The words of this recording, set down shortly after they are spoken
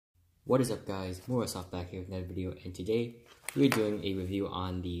What is up, guys? Airsoft back here with another video, and today we're doing a review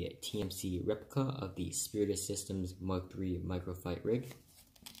on the TMC replica of the Spec Systems MK3 Microfight Rig.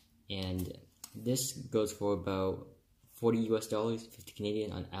 And this goes for about $40 US, 50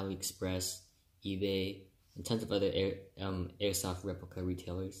 Canadian on AliExpress, eBay, and tons of other airsoft replica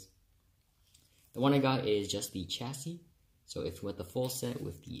retailers. The one I got is just the chassis, so if you want the full set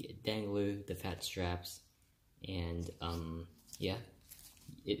with the dangler, the fat straps, and yeah,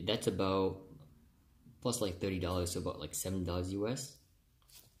 that's about plus like $30, so about like $7 US.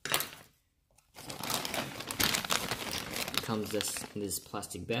 It comes just in this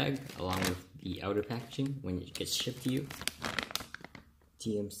plastic bag along with the outer packaging when it gets shipped to you.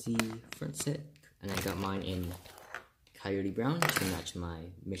 TMC front set, and I got mine in Coyote Brown to match my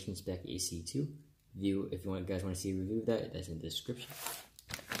Mission Spec AC2. If you guys want to see a review of that, that's in the description.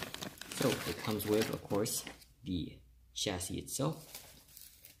 So it comes with, of course, the chassis itself.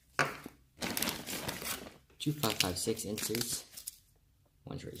 2 5.56 inserts.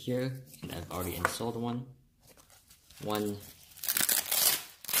 One's right here, and I've already installed one. One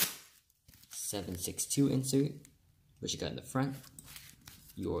 7.62 insert, which you got in the front.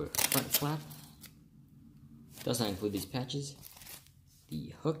 Your front flap does not include these patches.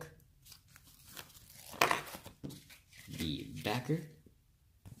 The hook, the backer,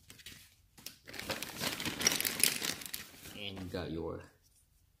 and you got your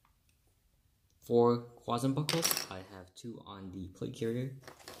 4 quasim buckles. I have 2 on the plate carrier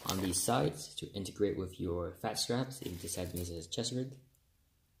on these sides to integrate with your fat straps if you decide to use it as a chest rig,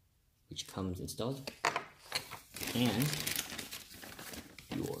 which comes installed, and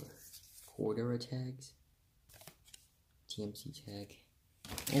your Cordura tags, TMC tag,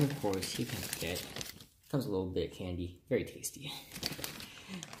 and of course you can get, comes a little bit of candy, very tasty.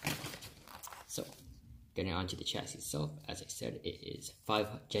 So, getting onto the chassis itself, as I said, it is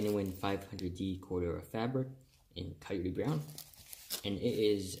genuine 500D Cordura fabric in Coyote Brown, and it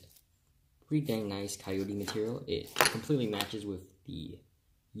is pretty dang nice Coyote material. It completely matches with the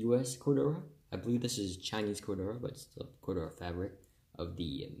US Cordura. I believe this is Chinese Cordura, but it's the Cordura fabric of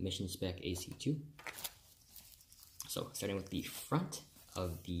the Mission Spec AC2. So, starting with the front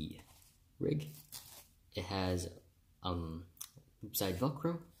of the rig, it has loop side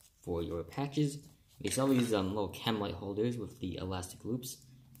Velcro for your patches. They sell these little chem light holders with the elastic loops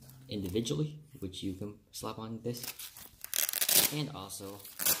individually, which you can slap on this. And also,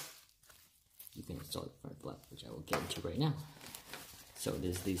 you can install the front flap, which I will get into right now. So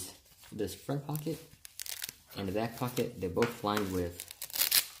there's this front pocket and the back pocket. They're both lined with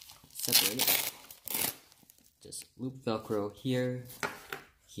separated, just loop Velcro here,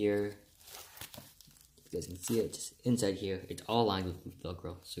 here. You guys can see it just inside here. It's all lined with loop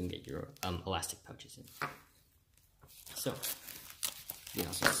Velcro, so you can get your elastic pouches in. So you can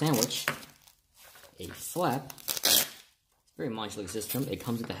also sandwich a flap. It's a very modular system. It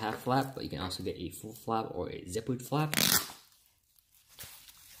comes with a half flap, but you can also get a full flap or a zippered flap.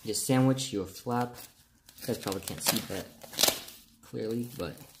 Just sandwich your flap. You guys probably can't see that clearly,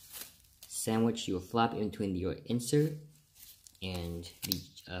 but sandwich your flap in between your insert and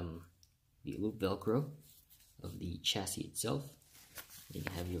the loop Velcro of the chassis itself. You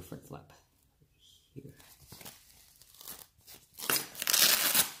can have your front flap here.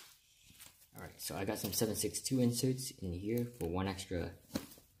 Alright, so I got some 7.62 inserts in here for 1 extra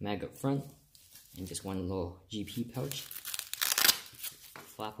mag up front, and just 1 little GP pouch.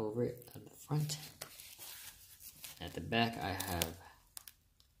 Flap over it at the front. At the back, I have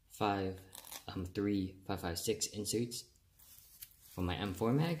 3 5.56 inserts for my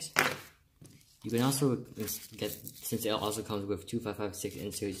M4 mags. You can also get, since it also comes with 2 5.56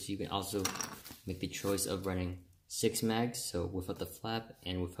 inserts, you can also make the choice of running 6 mags, so without the flap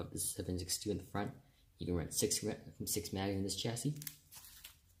and without the 7.62 in the front, you can run 6 mags in this chassis.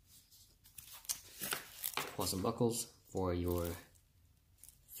 Quasim buckles for your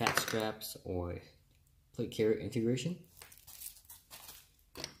fat straps or plate carrier integration.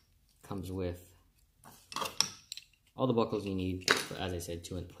 Comes with all the buckles you need, for, as I said,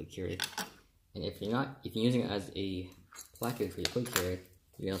 2 in the plate carrier. And if you're using it as a placard for your plate carrier,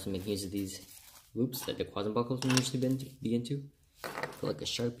 you can also make use of these loops that the quasim buckles will usually be into. Put like a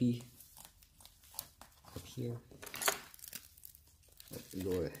Sharpie up here.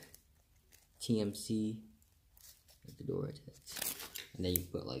 Your TMC at the door, and then you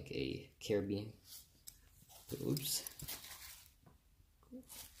put like a carabiner. Oops.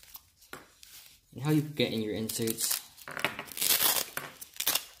 And how you get in your inserts,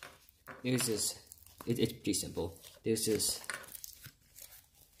 there's this, it's pretty simple. There's this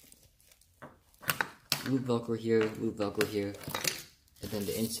loop Velcro here, And then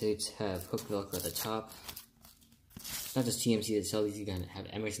the inserts have hook velcro at the top. It's not just TMC that sells these, you can have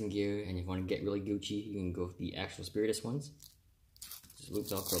Emerson gear, and if you want to get really Gucci, you can go with the actual Spiritus ones. Just loop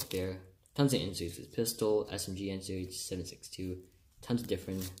velcro up there. Tons of inserts, there's pistol, SMG inserts, 7.62, tons of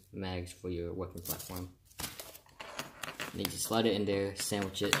different mags for your weapon platform. And then you just slide it in there,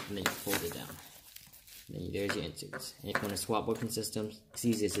 sandwich it, and then you fold it down. And then there's your inserts. And if you want to swap weapon systems, it's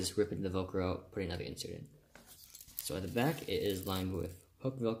easy as just ripping the velcro out, putting another insert in. So at the back, it is lined with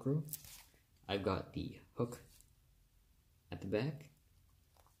hook velcro. I've got the hook at the back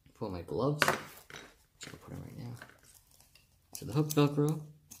for my gloves. I'm gonna put them right now. So the hook velcro,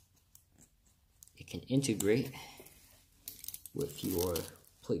 it can integrate with your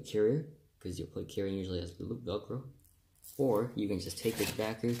plate carrier, because your plate carrier usually has the loop velcro. Or you can just take this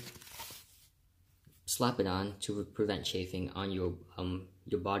backer, slap it on to prevent chafing on your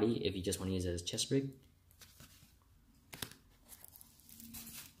body if you just want to use it as a chest rig.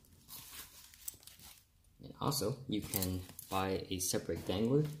 And also, you can buy a separate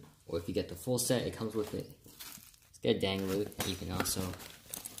dangler, or if you get the full set, it comes with it. Let's get a dangler. You can also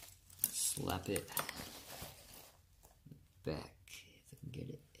slap it back if I can get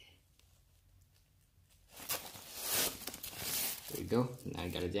it. There you go. Now I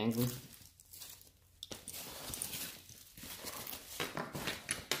got a dangler.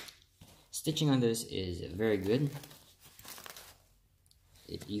 Stitching on this is very good.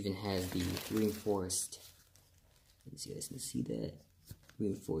 It even has the reinforced, let's see, you guys can see that,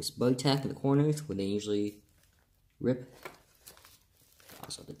 reinforced bug tack in the corners where they usually rip.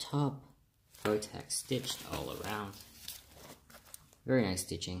 Also at the top, bug tack stitched all around. Very nice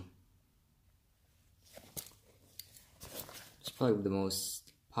stitching. It's probably the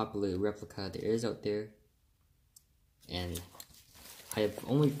most popular replica there is out there, and I have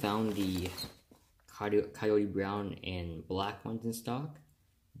only found the Coyote Brown and black ones in stock.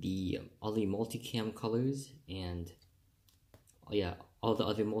 All the multicam colors and all the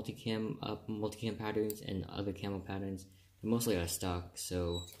other multicam patterns and other camo patterns are mostly out of stock.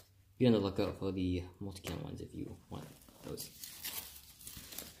 So be on the lookout for the multicam ones if you want those.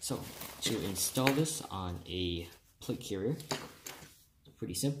 So to install this on a plate carrier, it's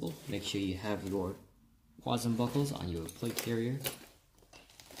pretty simple. Make sure you have your quasim buckles on your plate carrier.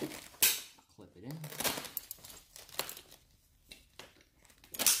 Clip it in.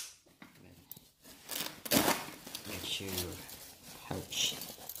 Make sure your pouch,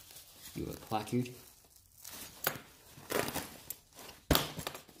 you are placard.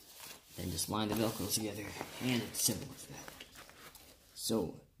 Then just line the velcros together, and it's simple as that.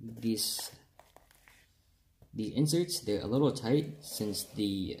 So these inserts, they're a little tight since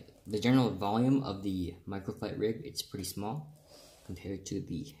the general volume of the Microfight Rig, it's pretty small compared to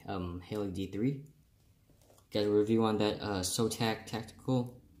the Haley D3. Got a review on that SOTAC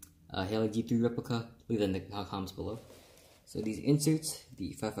Tactical Haley D3 replica, leave that in the comments below. So these inserts,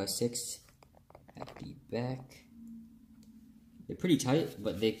 the 5.56 at the back, they're pretty tight,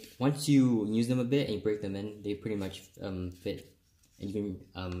 but once you use them a bit and you break them in, they pretty much fit, and you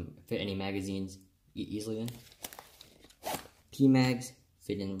can fit any magazines easily in. P-mags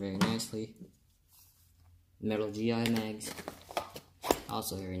fit in very nicely. Metal GI mags,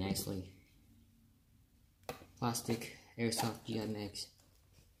 also very nicely. Plastic airsoft GI mags,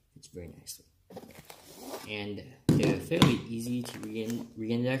 fits very nicely. And they're fairly easy to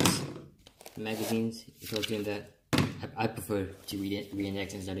re-index the magazines. If you're doing that, I prefer to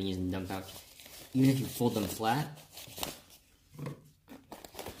re-index instead of using the dump pouch. Even if you fold them flat,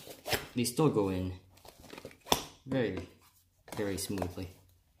 they still go in very, very smoothly,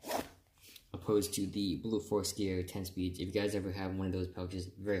 opposed to the Blue Force Gear 10 speeds. If you guys ever have one of those pouches,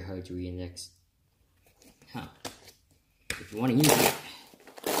 very hard to re-index. If you want to use it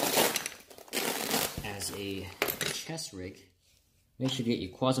as a chest rig, make sure to get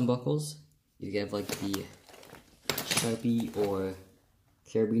your quasim buckles. If you have like the Sharpie or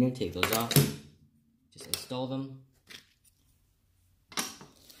carabiner, take those off. Just install them.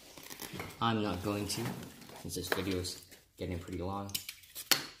 I'm not going to, since this video is getting pretty long.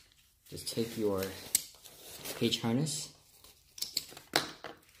 Just take your H harness,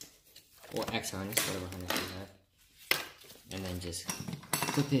 or X harness, whatever harness you have, and then just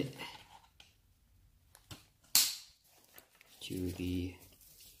clip it to the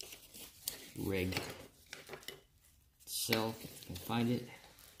rig itself, if you can find it.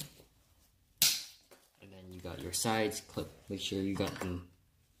 And then you got your sides clip. Make sure you got them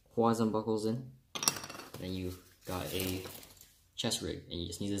quasim buckles in. Then you got a chest rig, and you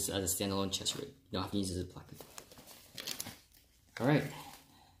just need this as a standalone chest rig. You don't have to use it as a placard. Alright,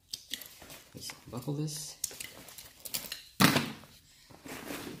 let's buckle this.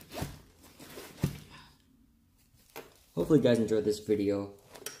 hopefully you guys enjoyed this video.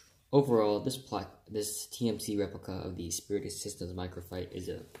 Overall, this TMC replica of the Spirited Systems Microfight is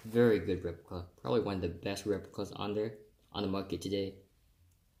a very good replica. Probably one of the best replicas on the market today.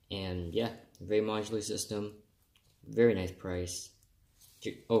 And yeah, very modular system, very nice price.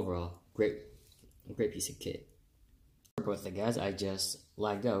 Overall, great piece of kit. But guys, I just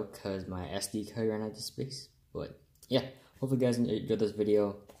lagged out because my SD card ran out of space. But yeah, hopefully you guys enjoyed this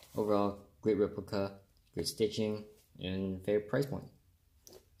video. Overall, great replica, great stitching, and fair price point.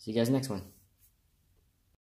 See you guys next one.